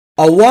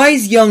A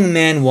wise young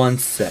man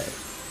once said,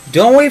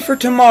 "Don't wait for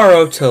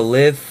tomorrow to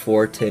live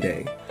for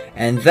today."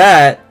 And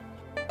that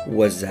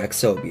was Zach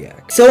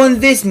Sobiech. So in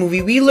this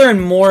movie, we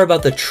learn more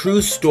about the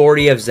true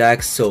story of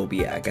Zach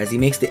Sobiech as he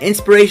makes the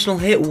inspirational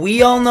hit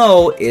we all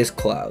know is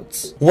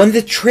Clouds. When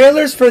the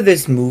trailers for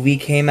this movie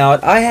came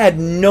out, I had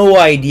no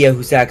idea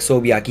who Zach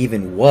Sobiech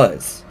even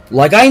was.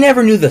 Like, I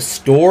never knew the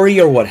story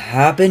or what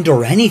happened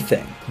or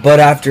anything. But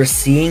after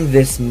seeing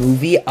this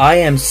movie, I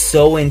am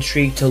so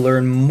intrigued to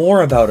learn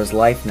more about his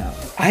life now.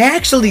 I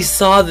actually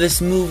saw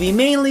this movie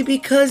mainly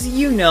because,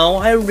 you know,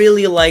 I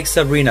really like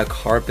Sabrina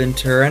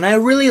Carpenter and I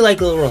really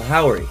like Laura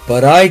Sobiech.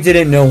 But I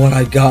didn't know what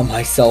I got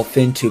myself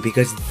into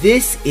because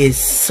this is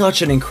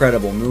such an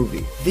incredible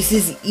movie. This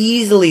is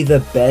easily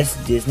the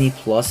best Disney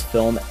Plus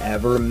film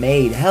ever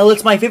made. Hell,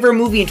 it's my favorite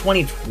movie in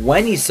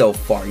 2020 so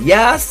far.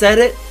 Yeah, I said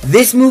it.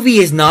 This movie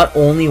is not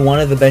only one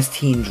of the best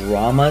teen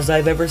dramas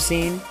I've ever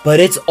seen, but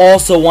it's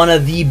also one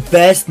of the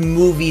best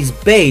movies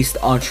based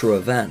on true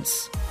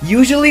events.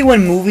 Usually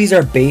when movies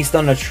are based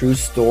on a true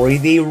story,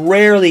 they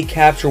rarely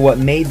capture what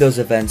made those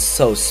events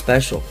so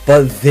special.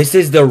 But this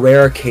is the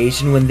rare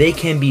occasion when they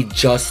can be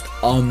just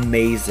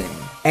amazing.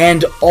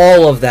 And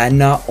all of that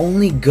not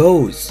only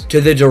goes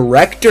to the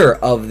director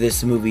of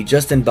this movie,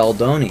 Justin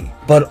Baldoni,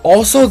 but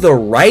also the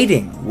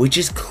writing, which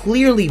is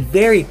clearly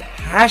very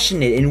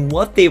passionate in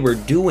what they were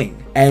doing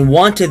and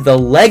wanted the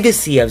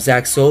legacy of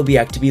Zach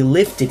Sobiech to be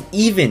lifted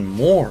even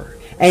more.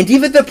 And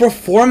even the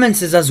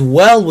performances as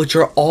well, which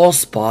are all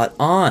spot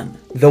on.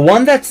 The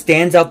one that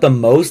stands out the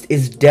most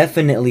is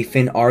definitely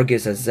Finn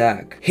Argus as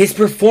Zach. His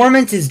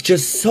performance is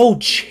just so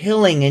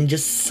chilling and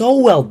just so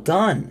well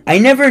done. I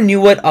never knew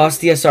what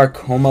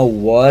osteosarcoma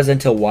was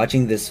until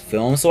watching this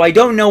film, so I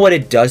don't know what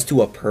it does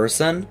to a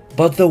person.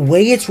 But the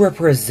way it's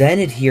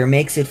represented here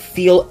makes it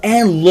feel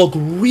and look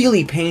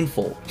really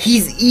painful.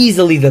 He's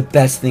easily the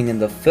best thing in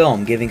the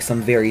film, giving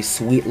some very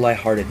sweet,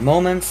 lighthearted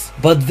moments,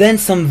 but then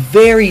some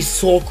very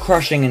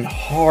soul-crushing and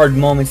hard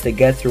moments to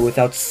get through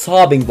without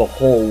sobbing the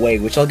whole way,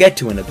 which I'll get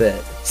to in a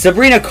bit.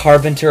 Sabrina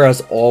Carpenter,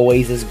 as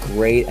always, is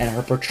great, and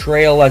her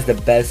portrayal as the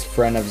best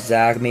friend of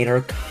Zach made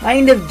her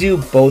kind of do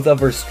both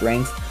of her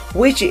strengths,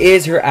 which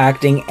is her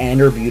acting and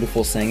her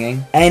beautiful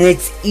singing, and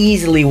it's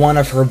easily one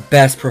of her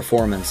best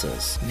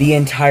performances. The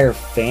entire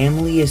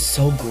family is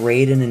so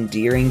great and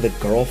endearing, the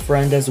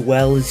girlfriend as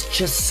well is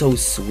just so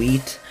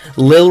sweet.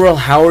 Laura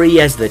Sobiech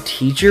as the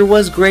teacher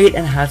was great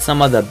and had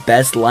some of the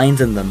best lines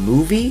in the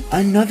movie.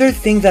 Another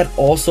thing that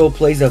also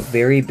plays a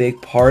very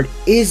big part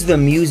is the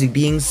music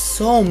being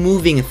so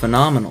moving and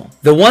phenomenal.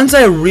 The ones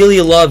I really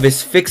love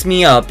is Fix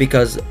Me Up,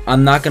 because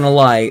I'm not gonna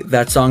lie,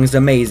 that song is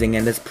amazing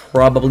and it's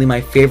probably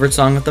my favorite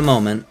song at the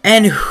moment.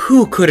 And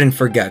who couldn't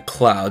forget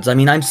Clouds? I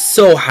mean, I'm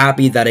so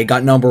happy that it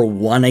got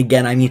 #1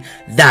 again. I mean,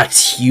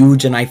 that's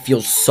huge and I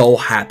feel so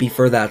happy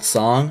for that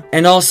song.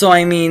 And also,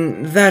 I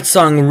mean, that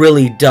song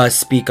really does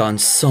speak on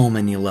so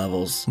many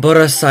levels. But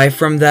aside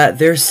from that,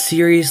 there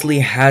seriously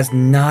has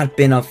not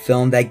been a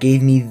film that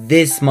gave me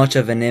this much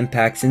of an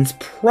impact since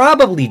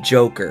probably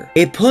Joker.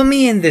 It put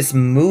me in this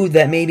mood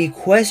that made me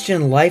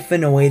question life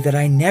in a way that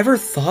I never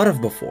thought of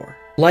before.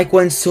 Like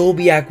when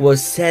Sobiech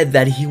was said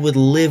that he would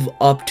live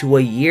up to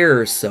a year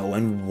or so,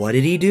 and what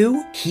did he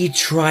do? He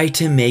tried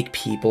to make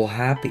people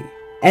happy.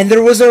 And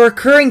there was a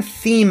recurring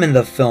theme in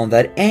the film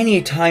that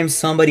anytime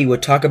somebody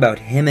would talk about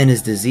him and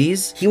his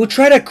disease, he would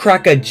try to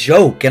crack a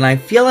joke, and I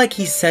feel like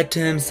he said to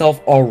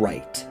himself,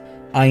 alright,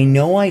 I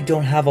know I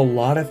don't have a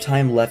lot of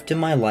time left in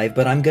my life,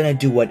 but I'm gonna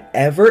do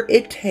whatever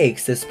it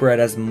takes to spread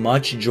as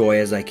much joy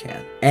as I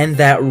can. And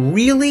that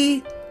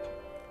really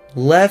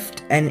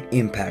left an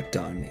impact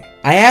on me.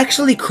 I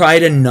actually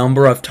cried a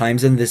number of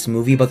times in this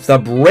movie, but the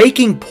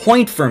breaking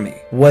point for me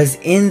was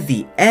in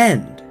the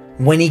end,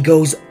 when he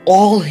goes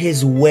all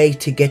his way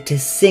to get to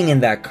sing in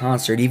that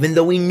concert, even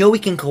though we know he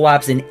can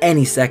collapse in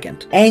any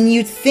second. And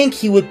you'd think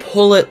he would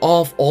pull it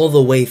off all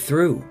the way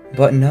through,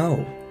 but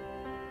no.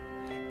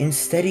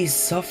 Instead, he's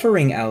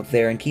suffering out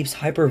there and keeps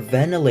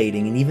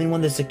hyperventilating, and even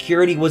when the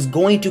security was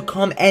going to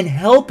come and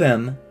help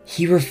him,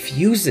 he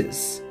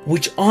refuses.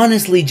 Which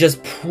honestly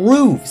just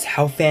proves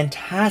how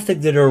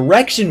fantastic the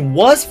direction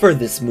was for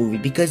this movie,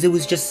 because it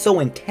was just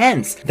so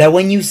intense that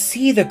when you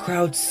see the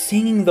crowd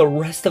singing the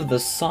rest of the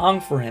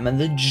song for him and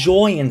the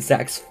joy in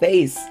Zach's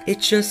face,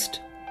 it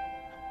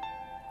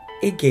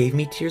gave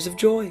me tears of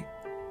joy.